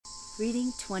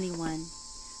Reading 21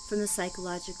 from the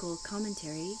Psychological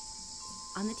Commentary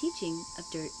on the Teaching of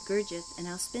Gurdjieff and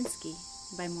Ouspensky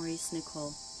by Maurice,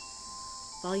 Nicoll.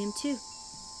 Volume 2.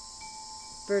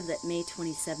 Birdlet, May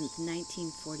 27,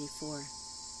 1944.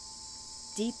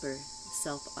 Deeper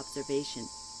Self-Observation.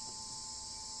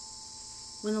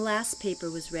 When the last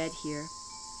paper was read here,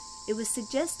 it was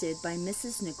suggested by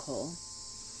Mrs. Nicoll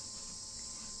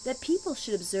that people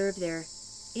should observe their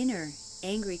inner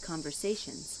angry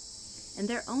conversations and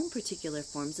their own particular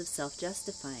forms of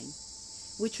self-justifying,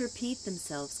 which repeat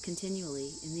themselves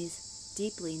continually in these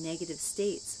deeply negative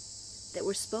states that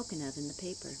were spoken of in the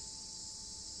paper.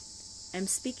 I am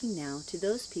speaking now to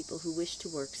those people who wish to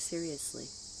work seriously.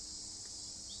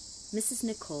 Mrs.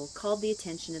 Nicoll called the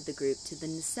attention of the group to the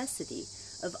necessity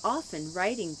of often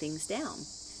writing things down,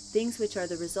 things which are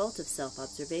the result of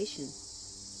self-observation.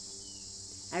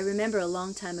 I remember a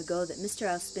long time ago that Mr.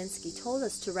 Ouspensky told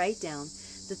us to write down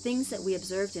the things that we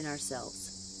observed in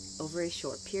ourselves over a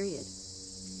short period.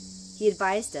 He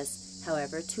advised us,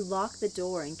 however, to lock the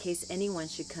door in case anyone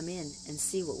should come in and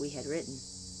see what we had written.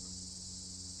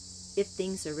 If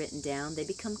things are written down, they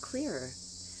become clearer,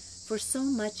 for so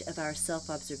much of our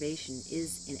self-observation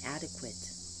is inadequate.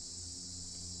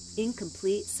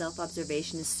 Incomplete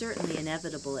self-observation is certainly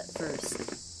inevitable at first.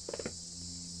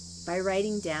 By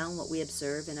writing down what we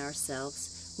observe in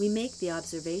ourselves, we make the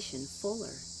observation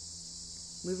fuller.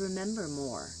 We remember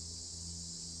more.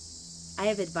 I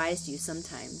have advised you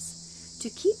sometimes to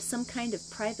keep some kind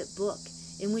of private book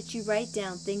in which you write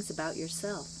down things about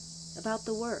yourself, about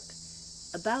the work,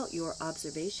 about your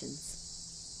observations.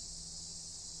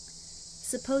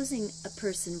 Supposing a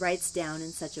person writes down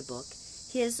in such a book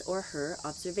his or her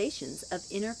observations of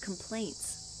inner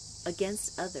complaints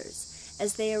against others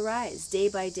as they arise day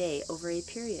by day over a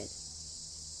period.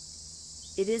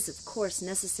 It is, of course,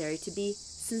 necessary to be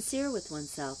sincere with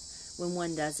oneself when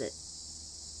one does it.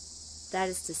 That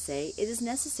is to say, it is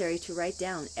necessary to write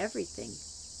down everything.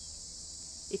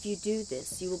 If you do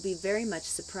this, you will be very much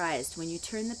surprised when you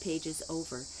turn the pages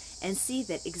over and see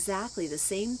that exactly the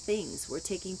same things were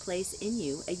taking place in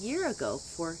you a year ago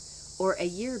or a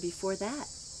year before that,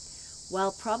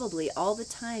 while probably all the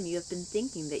time you have been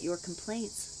thinking that your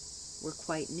complaints were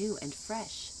quite new and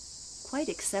fresh, quite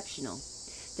exceptional,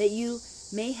 that you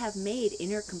may have made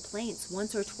inner complaints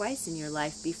once or twice in your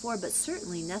life before, but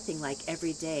certainly nothing like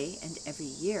every day and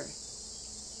every year.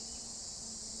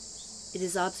 It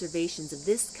is observations of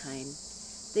this kind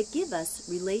that give us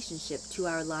relationship to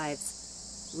our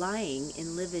lives lying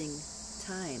in living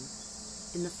time,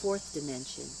 in the fourth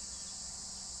dimension.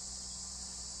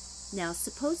 Now,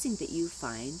 supposing that you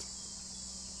find,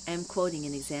 I am quoting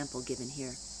an example given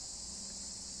here,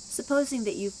 supposing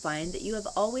that you find that you have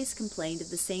always complained of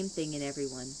the same thing in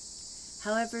everyone,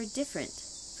 however different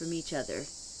from each other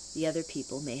the other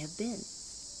people may have been.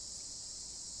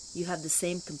 You have the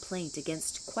same complaint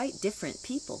against quite different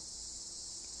people.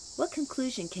 What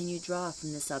conclusion can you draw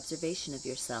from this observation of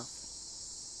yourself?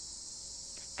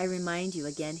 I remind you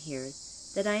again here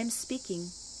that I am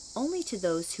speaking only to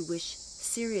those who wish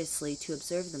seriously to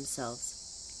observe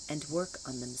themselves and work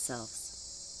on themselves.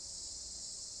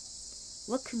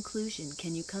 What conclusion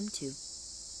can you come to?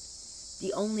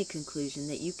 The only conclusion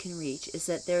that you can reach is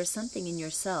that there is something in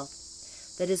yourself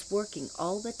that is working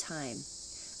all the time,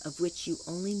 of which you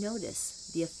only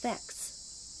notice the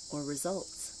effects or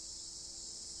results.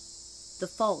 The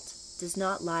fault does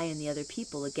not lie in the other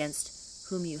people against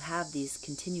whom you have these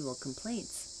continual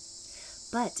complaints,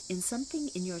 but in something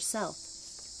in yourself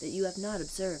that you have not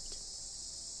observed.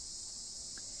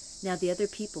 Now the other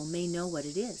people may know what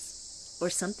it is, or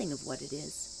something of what it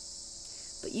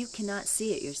is, but you cannot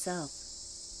see it yourself.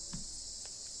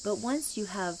 But once you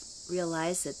have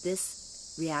realized that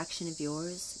this reaction of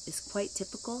yours is quite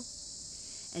typical,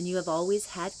 and you have always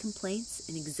had complaints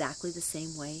in exactly the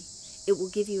same way, it will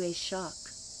give you a shock.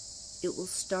 It will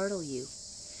startle you.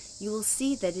 You will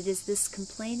see that it is this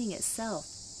complaining itself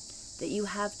that you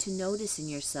have to notice in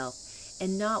yourself,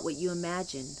 and not what you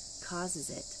imagine causes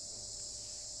it.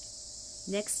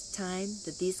 Next time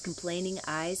that these complaining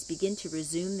eyes begin to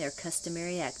resume their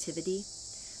customary activity,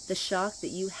 the shock that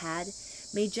you had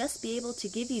may just be able to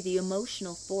give you the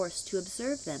emotional force to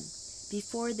observe them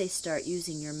before they start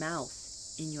using your mouth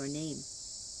in your name.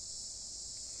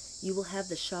 You will have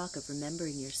the shock of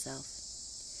remembering yourself.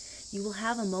 You will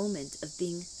have a moment of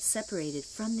being separated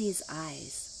from these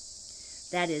eyes.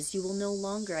 That is, you will no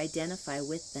longer identify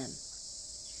with them.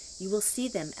 You will see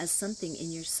them as something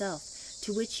in yourself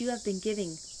to which you have been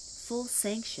giving full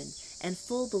sanction and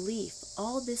full belief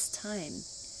all this time,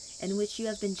 and which you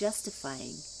have been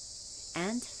justifying,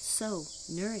 and so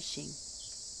nourishing.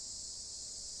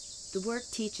 The work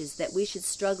teaches that we should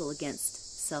struggle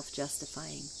against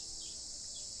self-justifying.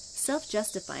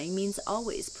 Self-justifying means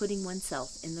always putting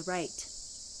oneself in the right.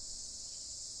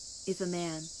 If a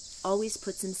man always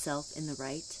puts himself in the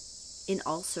right, in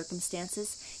all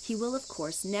circumstances, he will of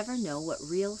course never know what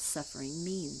real suffering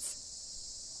means.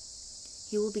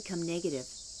 He will become negative.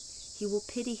 He will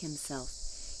pity himself.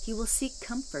 He will seek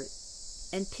comfort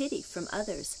and pity from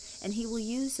others, and he will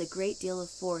use a great deal of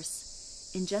force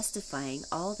in justifying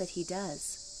all that he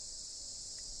does.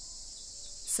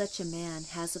 Such a man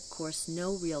has, of course,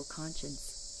 no real conscience.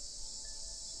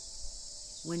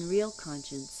 When real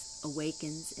conscience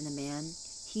awakens in a man,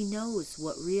 he knows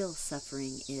what real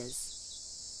suffering is.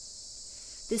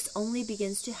 This only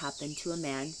begins to happen to a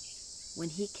man when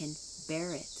he can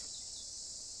bear it.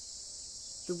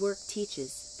 The work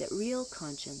teaches that real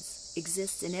conscience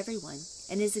exists in everyone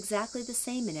and is exactly the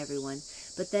same in everyone,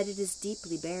 but that it is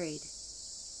deeply buried.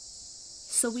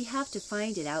 So we have to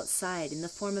find it outside in the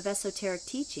form of esoteric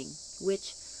teaching,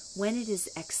 which, when it is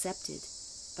accepted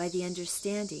by the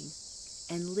understanding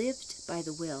and lived by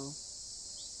the will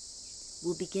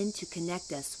begin to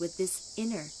connect us with this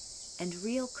inner and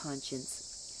real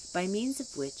conscience, by means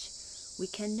of which we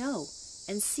can know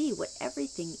and see what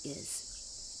everything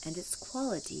is, and its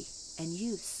quality and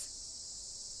use.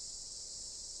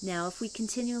 Now, if we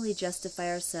continually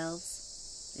justify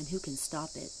ourselves, and who can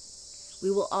stop it, we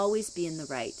will always be in the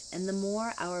right, and the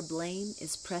more our blame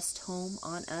is pressed home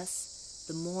on us,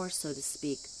 the more, so to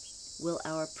speak, will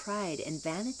our pride and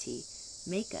vanity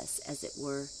make us, as it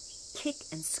were, kick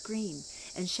and scream,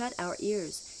 and shut our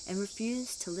ears, and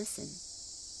refuse to listen.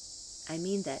 I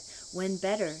mean that when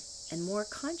better and more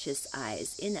conscious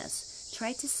eyes in us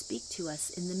try to speak to us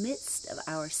in the midst of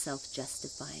our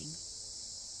self-justifying,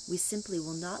 we simply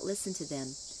will not listen to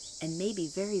them and may be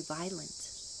very violent.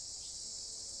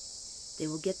 They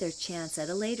will get their chance at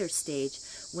a later stage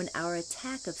when our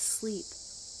attack of sleep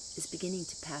is beginning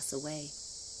to pass away.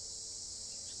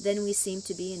 Then we seem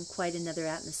to be in quite another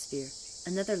atmosphere,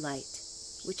 another light,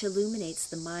 which illuminates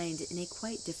the mind in a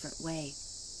quite different way.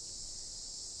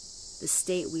 The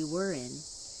state we were in,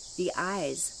 the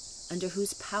eyes under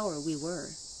whose power we were,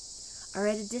 are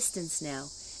at a distance now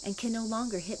and can no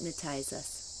longer hypnotize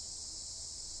us.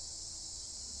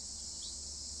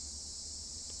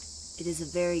 It is a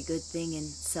very good thing in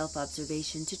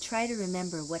self-observation to try to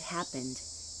remember what happened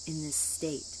in this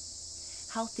state,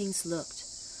 how things looked,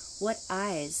 what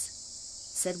eyes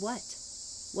said what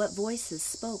voices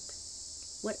spoke,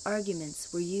 what arguments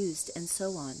were used, and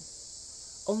so on.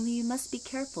 Only you must be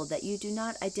careful that you do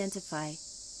not identify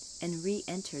and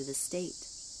re-enter the state.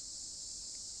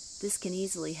 This can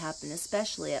easily happen,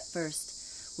 especially at first,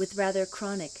 with rather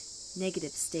chronic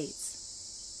negative states.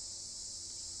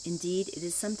 Indeed, it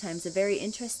is sometimes a very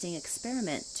interesting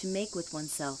experiment to make with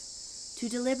oneself, to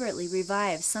deliberately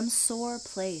revive some sore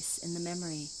place in the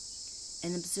memory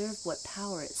and observe what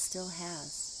power it still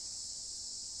has.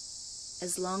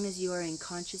 As long as you are in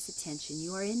conscious attention,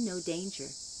 you are in no danger.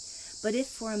 But if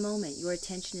for a moment your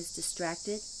attention is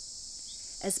distracted,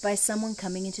 as by someone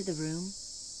coming into the room,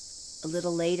 a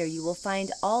little later you will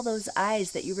find all those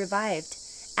eyes that you revived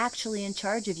actually in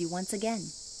charge of you once again.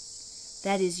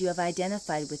 That is, you have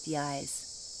identified with the eyes.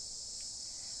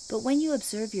 But when you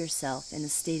observe yourself in a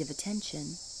state of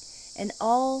attention, and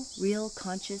all real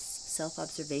conscious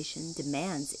self-observation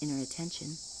demands inner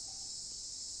attention,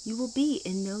 you will be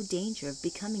in no danger of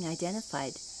becoming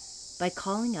identified by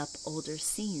calling up older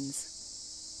scenes.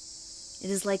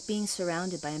 It is like being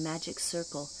surrounded by a magic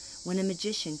circle when a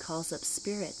magician calls up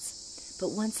spirits, but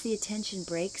once the attention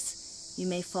breaks, you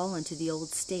may fall into the old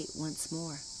state once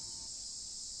more.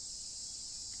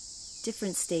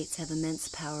 Different states have immense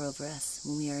power over us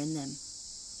when we are in them.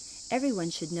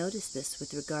 Everyone should notice this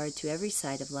with regard to every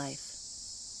side of life.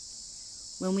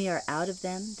 When we are out of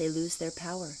them, they lose their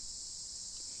power.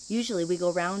 Usually we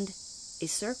go round a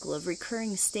circle of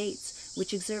recurring states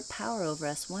which exert power over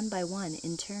us one by one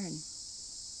in turn.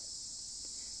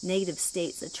 Negative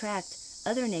states attract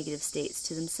other negative states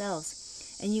to themselves,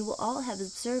 and you will all have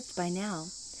observed by now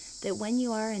that when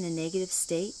you are in a negative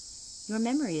state, your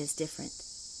memory is different.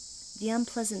 The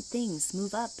unpleasant things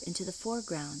move up into the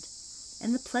foreground,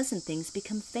 and the pleasant things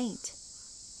become faint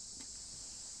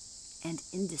and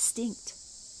indistinct.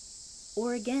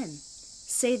 Or again,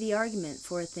 say the argument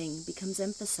for a thing becomes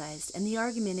emphasized, and the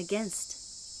argument against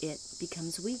it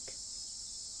becomes weak.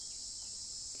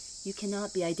 You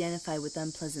cannot be identified with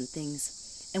unpleasant things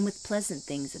and with pleasant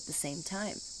things at the same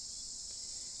time.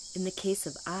 In the case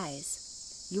of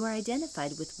eyes, you are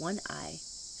identified with one eye,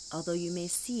 although you may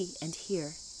see and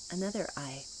hear another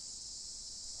eye.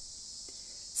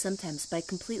 Sometimes by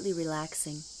completely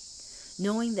relaxing,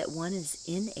 knowing that one is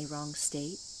in a wrong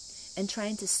state, and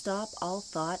trying to stop all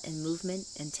thought and movement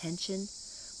and tension,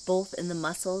 both in the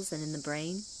muscles and in the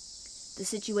brain, the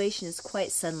situation is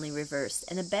quite suddenly reversed,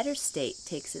 and a better state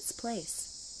takes its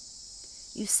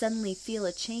place. You suddenly feel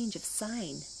a change of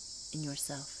sign in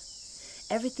yourself.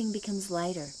 Everything becomes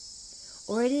lighter,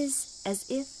 or it is as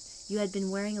if you had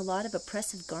been wearing a lot of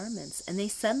oppressive garments, and they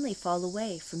suddenly fall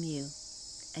away from you,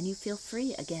 and you feel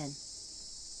free again.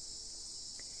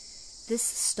 This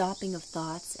stopping of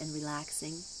thoughts and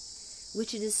relaxing,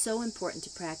 which it is so important to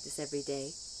practice every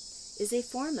day, is a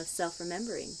form of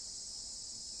self-remembering.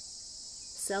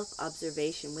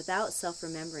 Self-observation without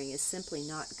self-remembering is simply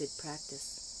not good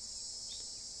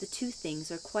practice. The two things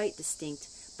are quite distinct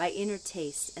by inner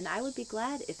taste, and I would be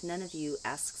glad if none of you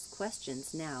asks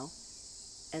questions now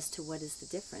as to what is the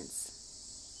difference.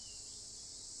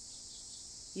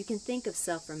 You can think of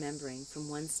self-remembering from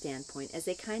one standpoint as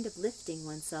a kind of lifting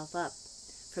oneself up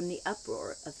from the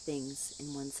uproar of things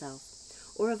in oneself,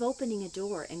 or of opening a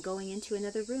door and going into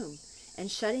another room and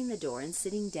shutting the door and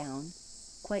sitting down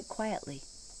quite quietly.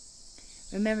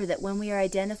 Remember that when we are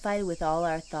identified with all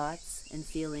our thoughts and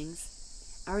feelings,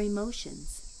 our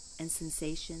emotions and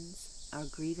sensations, our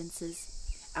grievances,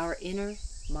 our inner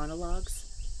monologues,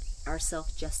 our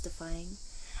self-justifying,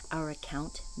 our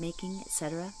account-making,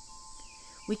 etc.,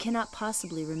 we cannot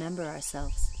possibly remember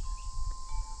ourselves.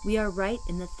 We are right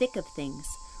in the thick of things,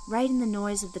 right in the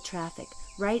noise of the traffic,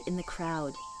 right in the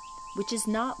crowd, which is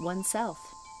not oneself.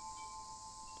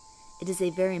 It is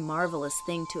a very marvelous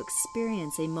thing to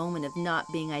experience a moment of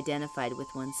not being identified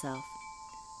with oneself,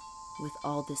 with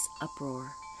all this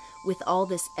uproar, with all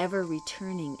this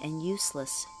ever-returning and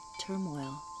useless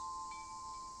turmoil.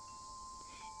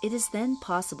 It is then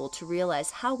possible to realize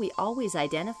how we always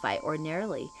identify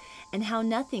ordinarily, and how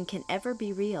nothing can ever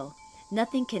be real,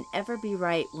 nothing can ever be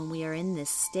right when we are in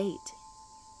this state.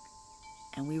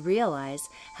 And we realize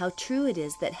how true it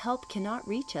is that help cannot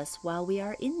reach us while we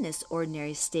are in this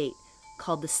ordinary state,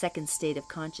 called the second state of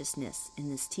consciousness in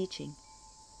this teaching.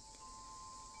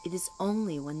 It is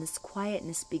only when this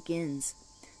quietness begins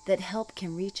that help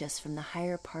can reach us from the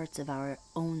higher parts of our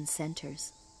own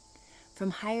centers, from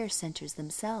higher centers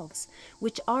themselves,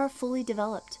 which are fully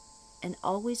developed and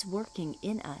always working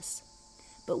in us,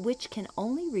 but which can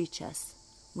only reach us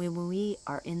when we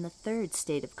are in the third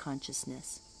state of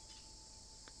consciousness,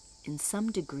 in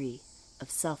some degree of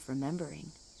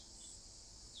self-remembering.